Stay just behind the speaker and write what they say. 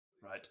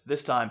it.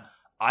 This time,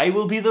 I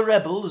will be the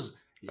rebels.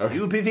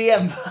 You be the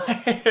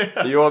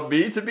Empire. You want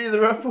me to be the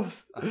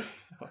rebels?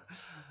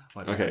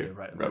 Okay,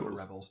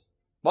 rebels.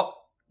 What?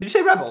 Did you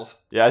say rebels?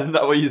 Yeah, isn't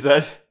that what you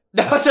said?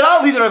 No, I said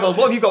I'll be the rebels.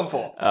 What have you gone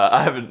for?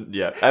 I haven't.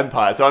 Yeah,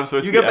 Empire. So I'm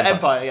supposed to. You go for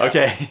Empire. Yeah.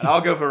 Okay. And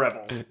I'll go for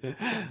rebels.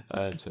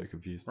 I'm so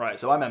confused. Right.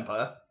 So I'm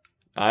Empire.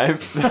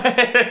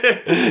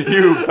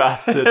 You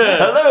bastard.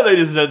 Hello,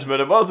 ladies and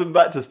gentlemen, and welcome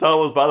back to Star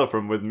Wars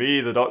Battlefront with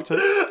me, the Doctor,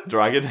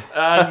 Dragon.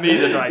 And me,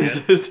 the Dragon.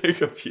 This is so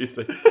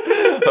confusing.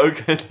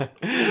 Okay.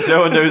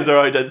 No one knows their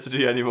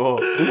identity anymore.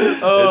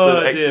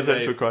 Oh, it's an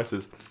existential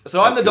crisis. So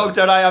I'm the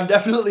Doctor, and I am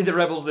definitely the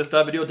rebels this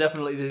time, but you're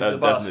definitely the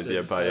bastards. Definitely the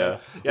Empire,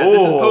 yeah. Yeah,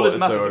 this is Polis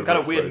Masa, so some kind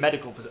of weird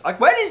medical facility.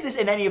 Like, when is this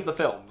in any of the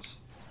films?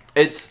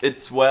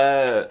 It's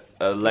where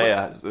Leia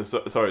has...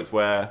 Sorry, it's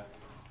where...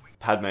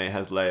 Padme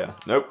has Leia.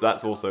 Nope,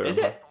 that's also... Is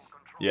it?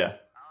 Yeah.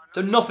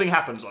 So nothing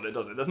happens on it,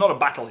 does it? There's not a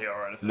battle here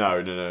or anything? No.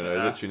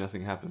 Literally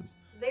nothing happens.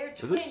 They're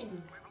twins.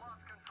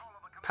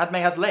 Padme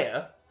has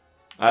Leia?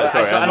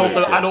 Sorry,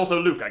 and also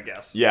Luke, I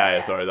guess.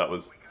 Yeah, sorry, that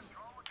was...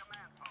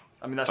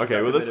 I mean, that's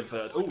okay, well, this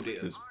oh,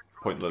 dear. is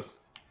pointless.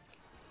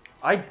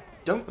 I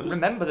don't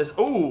remember this.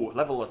 Oh,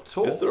 level at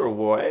all. Is there a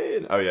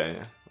way? Oh,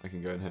 yeah. I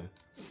can go in here.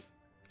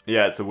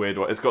 Yeah, it's a weird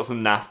one. It's got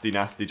some nasty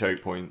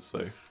choke points,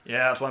 so...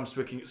 Yeah, that's why I'm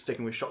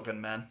sticking with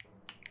Shotgun Man.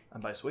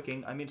 And by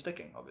swicking, I mean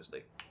sticking,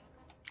 obviously.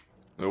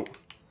 Nope.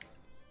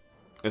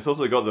 It's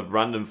also got the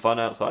random fun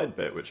outside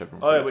bit, which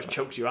everyone... Oh, yeah, which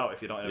chokes you out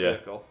if you're not in a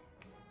vehicle.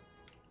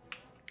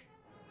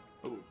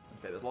 Oh,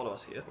 okay, there's a lot of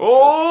us here.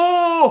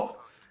 Oh!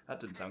 That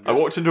didn't sound good. I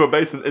walked into a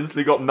base and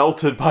instantly got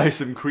melted by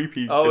some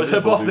creepy... Oh, it's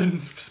a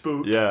Bothan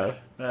spook. Yeah.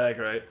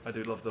 Great. I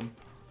do love them.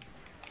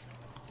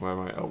 Where am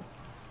I? Oh.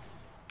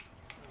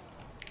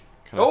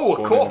 Oh,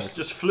 a corpse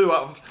just flew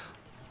out of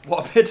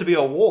what appeared to be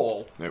a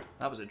wall. Nope.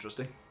 That was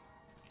interesting.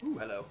 Ooh,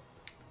 hello.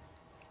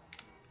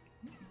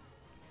 Oh,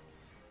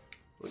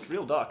 it's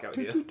real dark out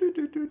here.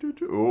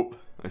 Oh,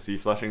 I see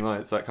flashing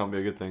lights. That can't be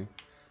a good thing.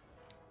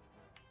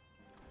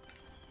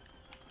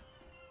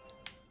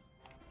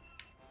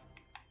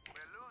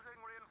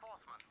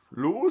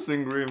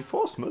 Losing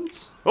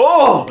reinforcements?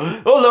 Oh!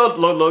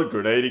 Oh, Lord,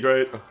 grenade,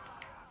 great.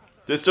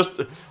 It's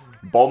just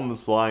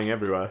bombs flying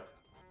everywhere.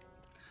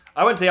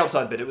 I went to the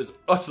outside bit. It was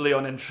utterly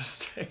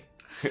uninteresting.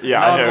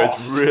 Yeah, I know.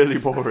 It's really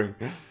boring.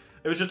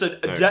 It was just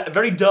a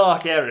very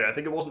dark area. I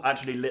think it wasn't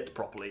actually lit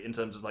properly in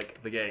terms of,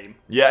 like, the game.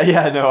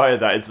 Yeah, no, I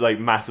heard that. It's, like,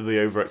 massively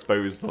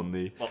overexposed on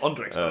the... Well,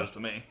 underexposed for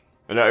me.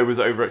 No, it was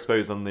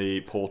overexposed on the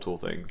portal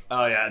things.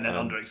 Oh, yeah, and then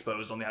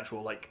underexposed on the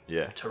actual, like,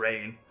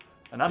 terrain.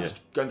 And I'm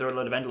just going through a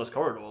load of endless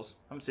corridors.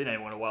 I haven't seen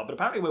anyone in a while, but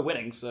apparently we're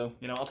winning, so,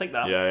 you know, I'll take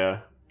that. Yeah.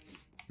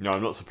 No,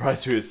 I'm not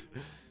surprised who is...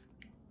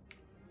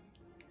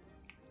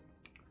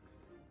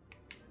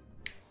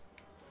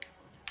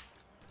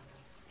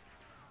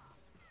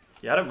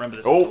 Yeah, I don't remember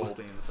this at all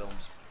being in the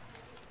films.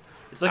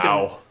 It's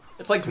like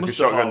it's like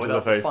Mustafa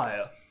without the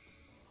fire.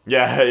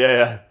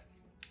 Yeah.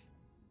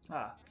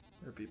 Ah,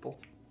 there are people.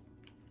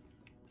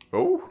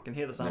 Oh. I can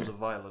hear the sounds of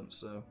violence,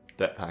 so...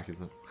 Det pack,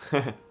 isn't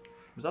it?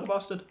 Was that a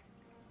bastard?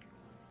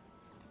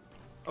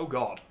 Oh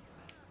god.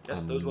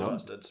 Yes, those were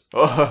bastards.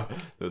 Oh,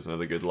 there's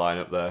another good line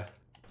up there.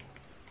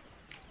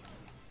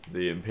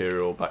 The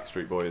Imperial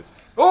Backstreet Boys.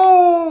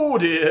 Oh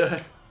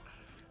dear!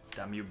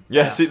 Damn you.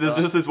 Yeah, see, there's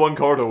just this one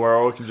corridor where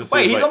all can just...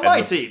 Wait, he's on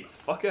my team!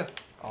 Fucker.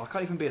 Oh, I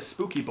can't even be a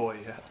spooky boy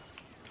yet.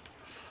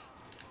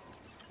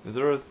 Is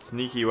there a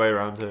sneaky way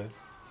around here?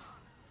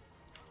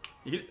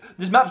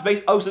 This map's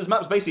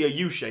basically a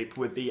U-shape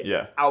with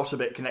the outer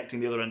bit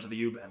connecting the other ends of the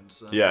U-bend.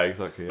 So. Yeah,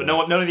 exactly. But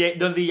none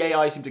of the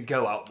AI seem to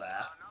go out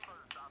there.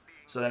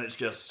 So then it's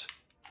just...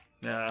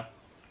 Yeah.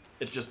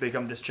 It's just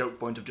become this choke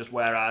point of just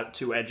where our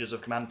two edges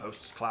of command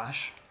posts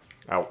clash.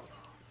 Ow.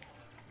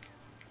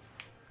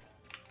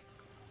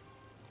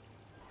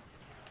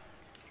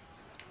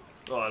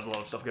 Oh, there's a lot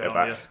of stuff going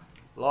on here.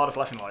 A lot of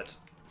flashing lights.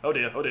 Oh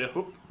dear.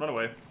 Oop, run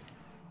away.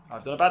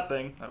 I've done a bad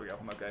thing. There we go,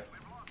 I'm okay.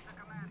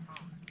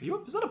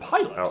 Is that a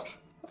pilot? Ouch.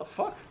 What the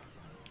fuck?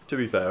 To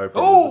be fair, I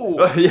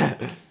probably yeah.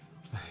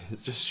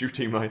 It's just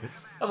shooting my...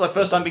 That was my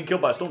first time being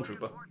killed by a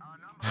stormtrooper.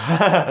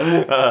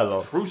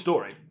 True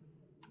story.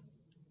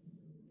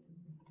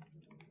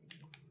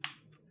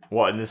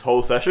 What, in this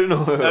whole session?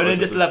 No, in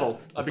this level.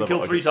 I've been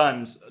killed 3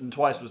 times, and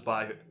twice was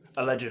by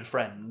alleged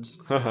friends.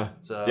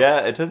 So.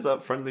 Yeah, it turns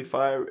out friendly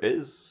fire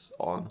is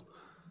on.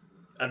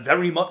 And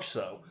very much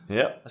so.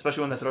 Yeah.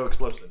 Especially when they throw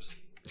explosives.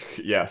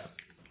 Yes.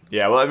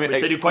 Yeah, well, I mean,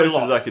 they do quite a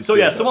lot. So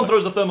yeah, someone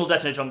throws a thermal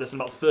detonator on this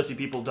and about 30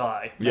 people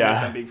die.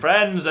 Yeah. Them being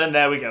friends, and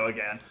there we go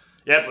again.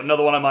 Yep,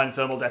 another one of mine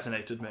thermal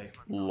detonated me.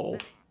 Lol.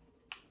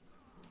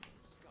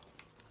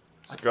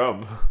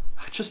 Scum.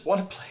 I just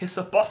want to play as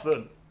a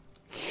Bothan.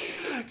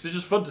 It's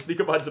just fun to sneak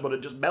up behind someone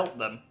and just melt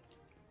them.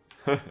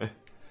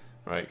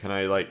 Right, can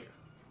I, like...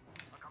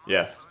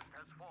 Yes.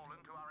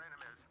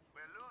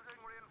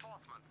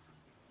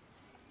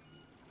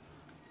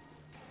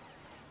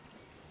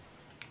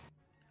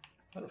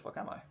 Where the fuck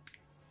am I?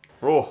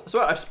 Oh. I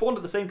swear, I've spawned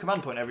at the same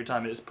command point every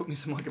time, and it's put me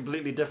somewhere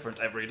completely different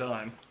every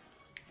time.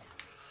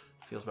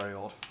 Feels very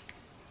odd.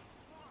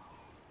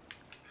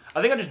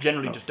 I think I just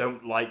generally just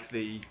don't like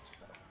the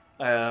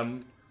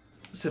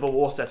Civil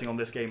War setting on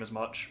this game as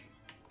much.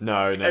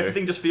 No.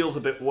 Everything just feels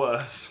a bit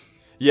worse.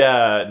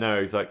 Yeah, no,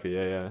 exactly,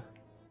 yeah.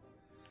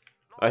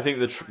 I think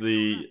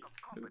the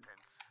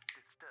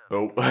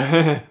oh.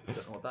 I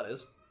don't know what that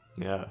is.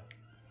 Yeah.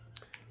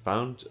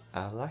 Found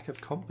a lack of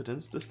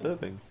competence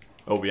disturbing.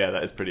 Oh yeah,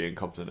 that is pretty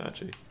incompetent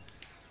actually.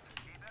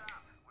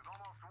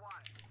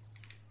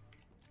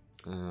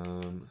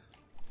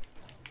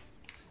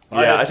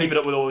 I keep it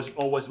up with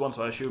always one,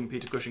 so I assume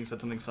Peter Cushing said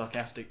something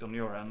sarcastic on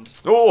your end.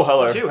 Oh,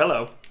 hello. That's you,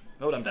 hello.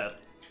 Oh, I'm dead.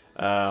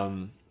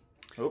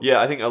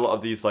 Yeah, I think a lot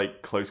of these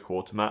like close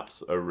quarter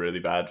maps are really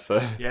bad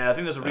for. Yeah, I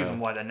think there's a reason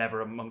why they're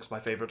never amongst my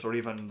favourites, or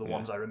even the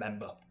ones I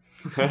remember.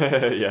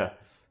 Yeah,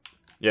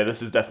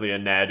 this is definitely a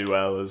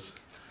ne'er-do-well as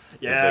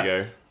they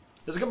go.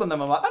 There's a couple of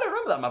them I'm like, I don't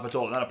remember that map at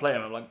all, and then I play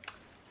them and I'm like,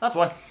 that's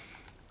why.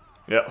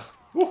 Yeah.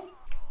 Woo.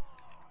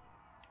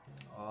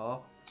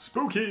 Oh,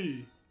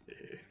 spooky.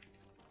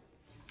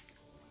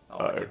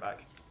 I'll get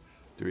back.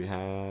 Do we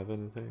have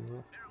anything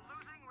left?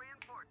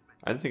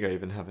 I don't think I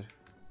even have it.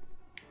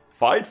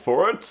 Fight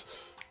for it!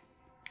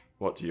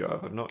 What do you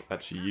have? I've not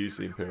actually used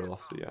the Imperial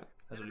Officer yet.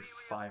 There's only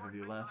 5 of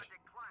you left.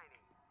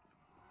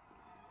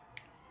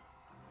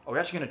 Are we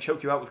actually going to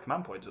choke you out with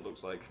command points, it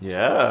looks like?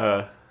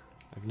 Yeah.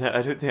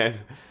 I don't think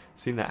I've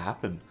seen that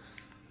happen.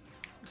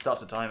 It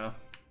starts a timer.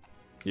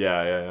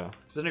 Yeah.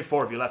 So there's only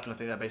 4 of you left, and I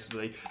think they're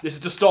basically... This is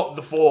to stop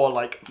the 4,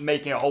 like,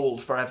 making a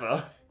hold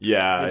forever.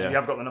 Yeah, If you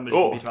have got the numbers,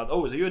 you can beat them out.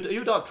 Oh, are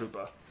you a Dark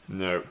Trooper?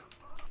 No.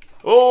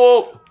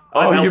 Oh!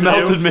 Oh, you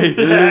melted me.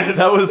 Yes.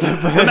 That was the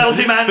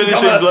melty man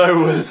finishing blow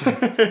was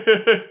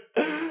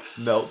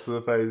melt to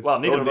the face. Well,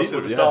 neither of us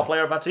were the star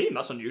player of our team.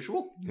 That's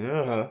unusual.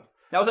 Yeah.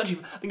 That was actually,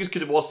 I think it's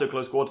because it was so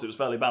close quarters, it was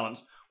fairly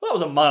balanced. Well, that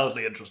was a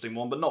mildly interesting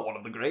one, but not one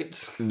of the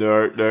greats.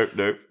 No.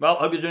 Well,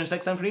 hope you'll join us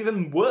next time for an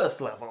even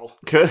worse level,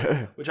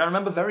 which I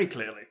remember very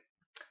clearly.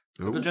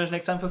 Hope you'll join us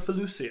next time for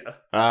Felucia.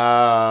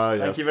 Yes.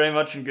 Thank you very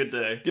much and good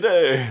day. Good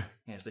day.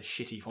 Yeah, it's the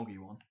shitty foggy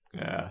one.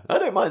 Yeah, I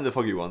don't mind the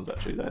foggy ones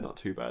actually. They're not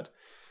too bad.